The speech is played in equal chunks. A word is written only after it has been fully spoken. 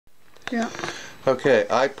Yeah. Okay,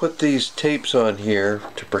 I put these tapes on here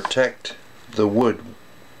to protect the wood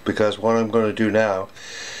because what I'm going to do now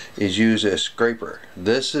is use a scraper.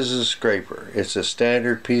 This is a scraper. It's a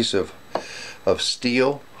standard piece of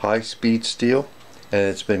steel, high-speed steel, and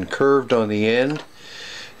it's been curved on the end,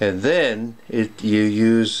 and then you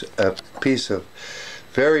use a piece of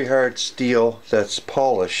very hard steel that's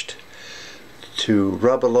polished to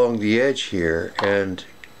rub along the edge here and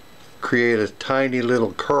create a tiny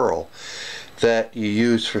little curl that you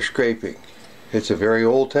use for scraping. It's a very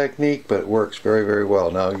old technique, but it works very, very well.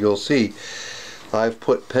 Now you'll see I've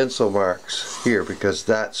put pencil marks here because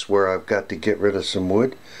that's where I've got to get rid of some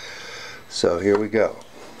wood. So here we go.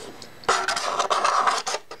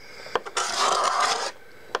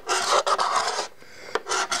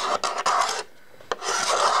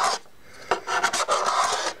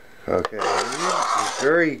 Okay, it's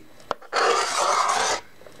very,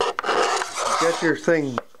 get your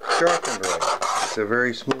thing sharpened right. It's a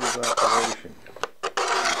very smooth operation.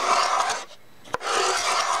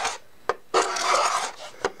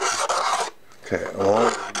 Okay, along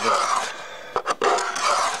we go.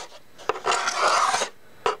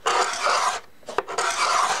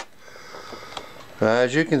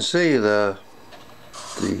 As you can see, the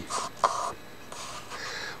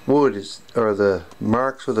wood is, or the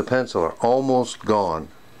marks with the pencil are almost gone.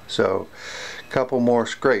 So a couple more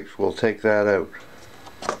scrapes will take that out.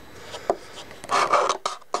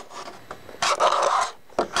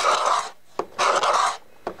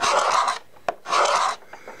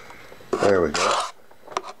 There we go.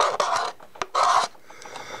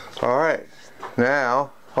 Alright,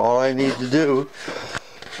 now all I need to do,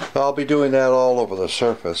 I'll be doing that all over the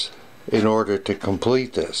surface in order to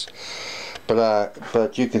complete this.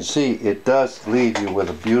 But you can see it does leave you with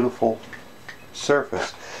a beautiful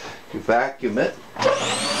surface. You vacuum it. Make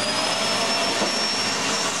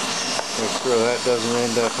sure that doesn't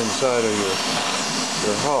end up inside of your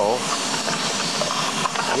hull.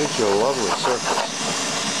 Gives you a lovely surface.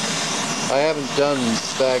 I haven't done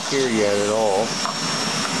back here yet at all,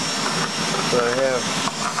 but I have.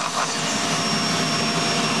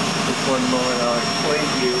 Just one moment, I'll explain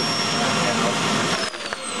to you.